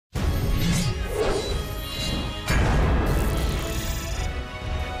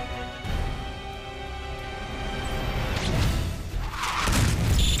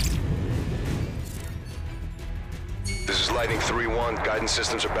Lightning 3-1, guidance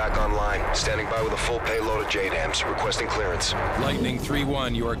systems are back online. Standing by with a full payload of JDAMs, requesting clearance. Lightning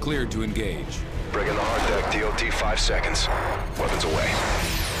 3-1, you are cleared to engage. Bring in the hard deck, DOT 5 seconds. Weapons away.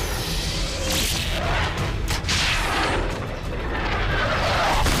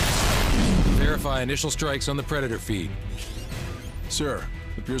 Verify initial strikes on the Predator feed. Sir,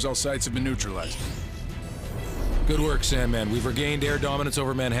 it appears all sites have been neutralized. Good work, Sandman. We've regained air dominance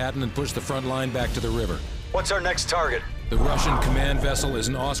over Manhattan and pushed the front line back to the river. What's our next target? The Russian command vessel is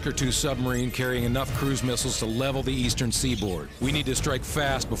an Oscar II submarine carrying enough cruise missiles to level the eastern seaboard. We need to strike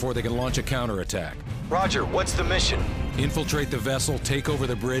fast before they can launch a counterattack. Roger, what's the mission? Infiltrate the vessel, take over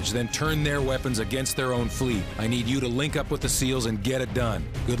the bridge, then turn their weapons against their own fleet. I need you to link up with the SEALs and get it done.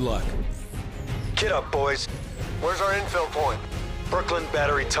 Good luck. Get up, boys. Where's our infill point? Brooklyn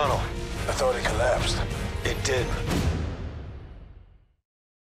Battery Tunnel. I thought it collapsed. It did.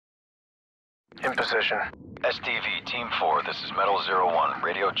 In position. STV, Team 4, this is Metal 01.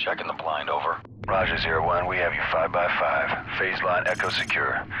 Radio checking the blind, over. Roger, 01, we have you 5x5. Phase line echo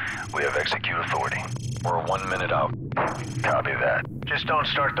secure. We have execute authority. We're 1 minute out. Copy that. Just don't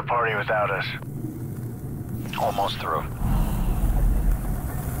start the party without us. Almost through.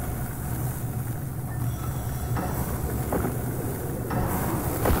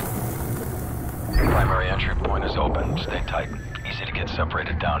 Primary entry point is open. Stay tight. Easy to get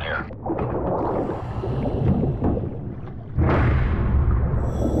separated down here.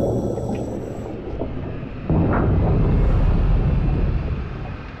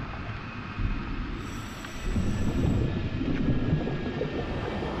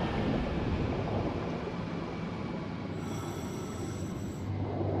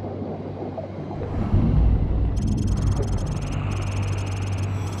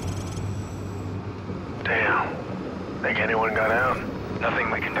 Damn. Think anyone got out? Nothing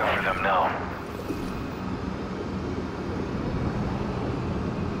we can do for them now.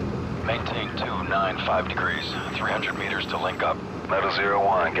 Maintain 295 degrees. 300 meters to link up. Metal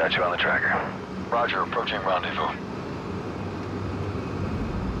 01, got you on the tracker. Roger, approaching rendezvous.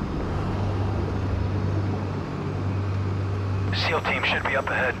 SEAL team should be up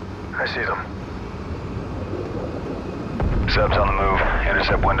ahead. I see them. Subs on the move.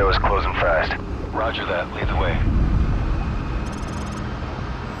 Intercept window is closing fast. Roger that. Lead the way.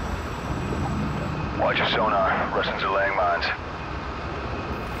 Watch your sonar. Russians are laying mines.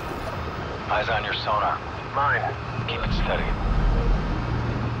 Eyes on your sonar. Mine. Keep it steady.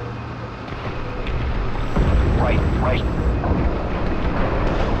 Right.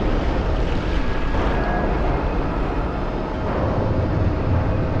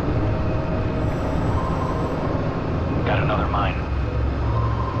 Got another mine.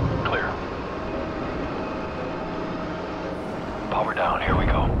 Clear. Power down. Here we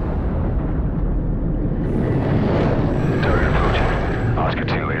go. Target approaching. Oscar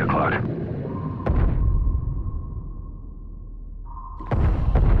 2, 8 o'clock.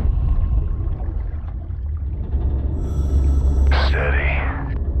 Steady.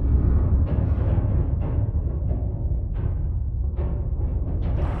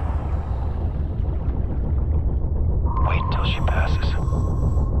 Wait till she passes.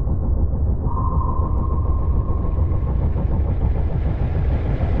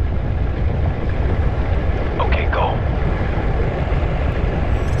 Okay, go.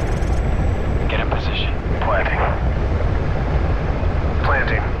 Get in position. Planting.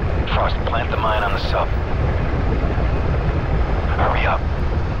 Frost, plant the mine on the sub. Hurry up.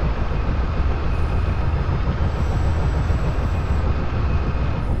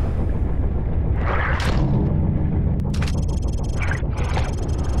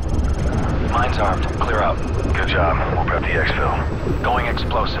 Mine's armed. Clear out. Good job. We'll prep the exfil. Going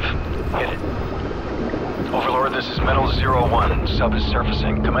explosive. Hit it. Overlord, this is Metal 01. Sub is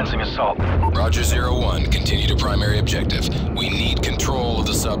surfacing. Commencing assault. Roger 01, continue to primary objective. We need control of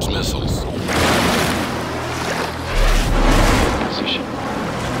the sub's missiles. Position.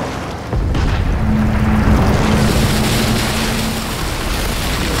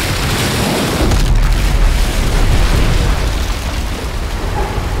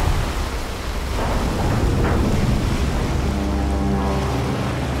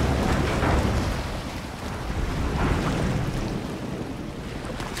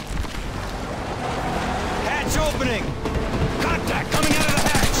 Hatch opening! Contact coming out of the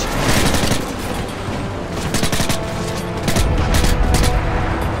hatch!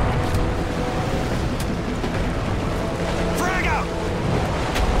 Frag out!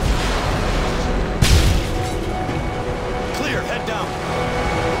 Clear, head down.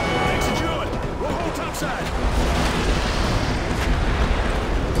 Execute! We'll hold topside.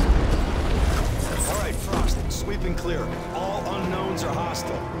 All right, Frost, sweep and clear. codes are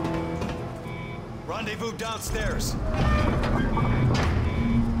hostile. Rendezvous downstairs.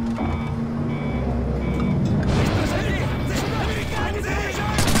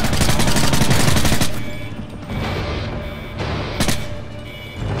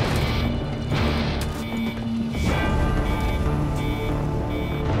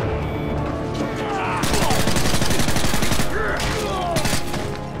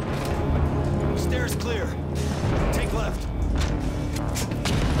 Stairs clear. Take left.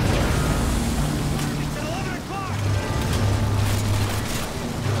 It's at 11 o'clock!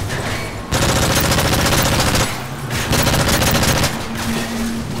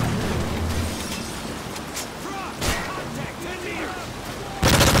 Contact 10 meters!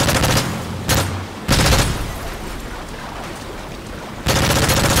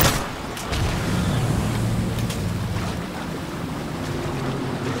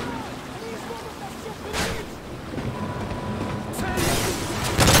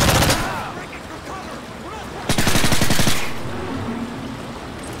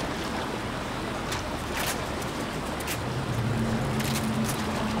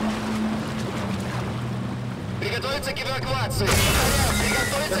 Приготовиться к эвакуации.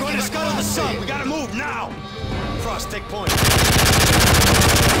 They're going to scuttle the sub! We gotta move now! Frost, take point.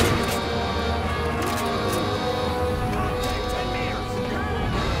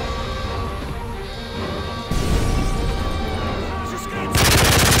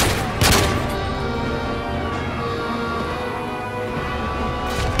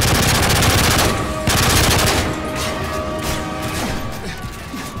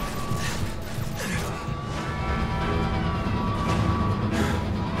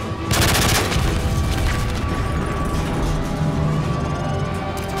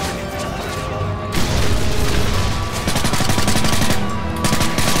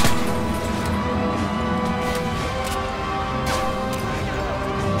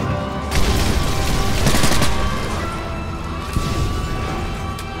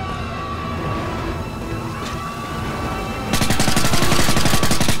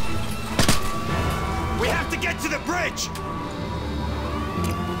 To the bridge!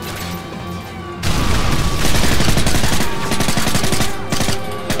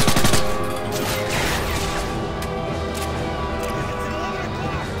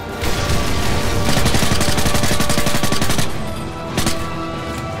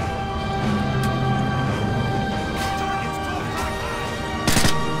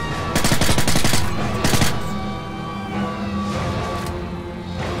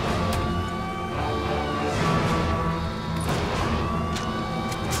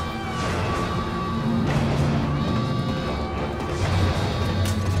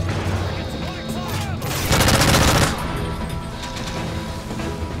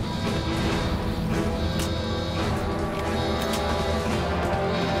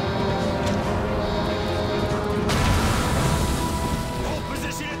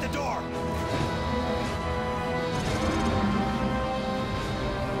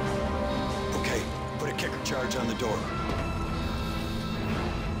 Charge on the door.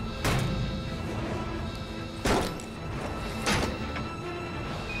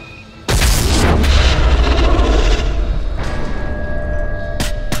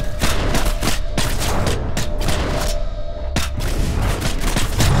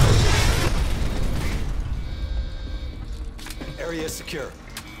 Area is secure.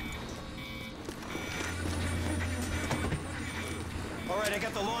 All right, I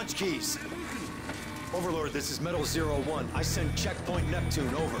got the launch keys. Overlord, this is Metal 01. I send checkpoint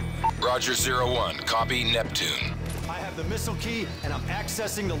Neptune, over. Roger 01. Copy Neptune. I have the missile key, and I'm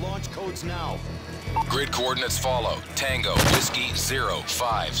accessing the launch codes now. Grid coordinates follow. Tango, Whiskey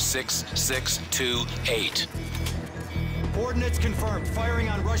 056628. Coordinates confirmed. Firing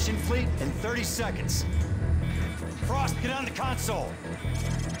on Russian fleet in 30 seconds. Frost, get on the console.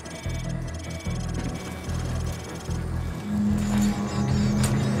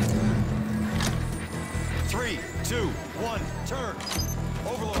 Three, two, one, turn.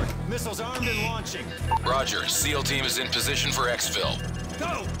 Overlord, missiles armed and launching. Roger. SEAL team is in position for exfil.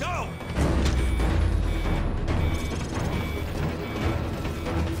 Go, go!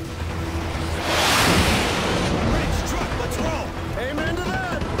 Bridge, truck, let's roll! Amen to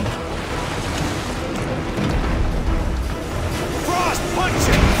that! Frost,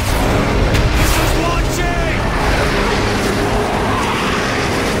 punching! Missiles launching!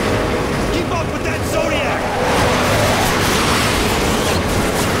 Keep up with that Zodiac!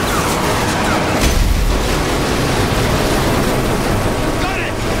 Got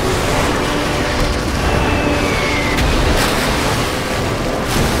it!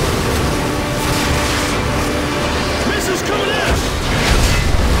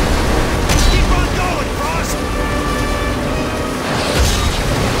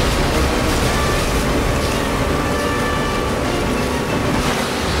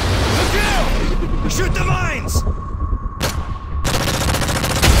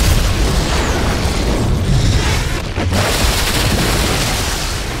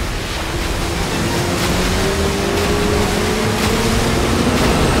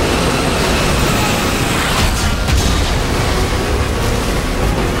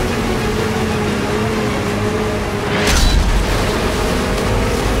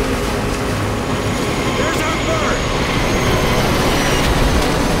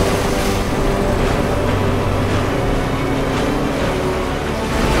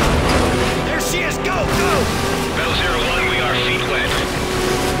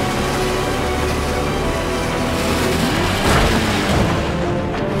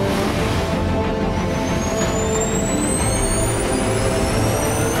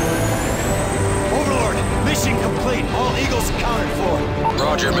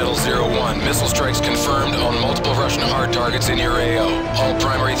 Roger, Metal 01. Missile strikes confirmed on multiple Russian hard targets in your AO. All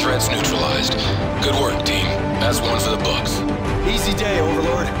primary threats neutralized. Good work, team. That's one for the books. Easy day,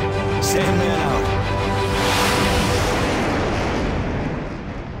 Overlord. Sandman out.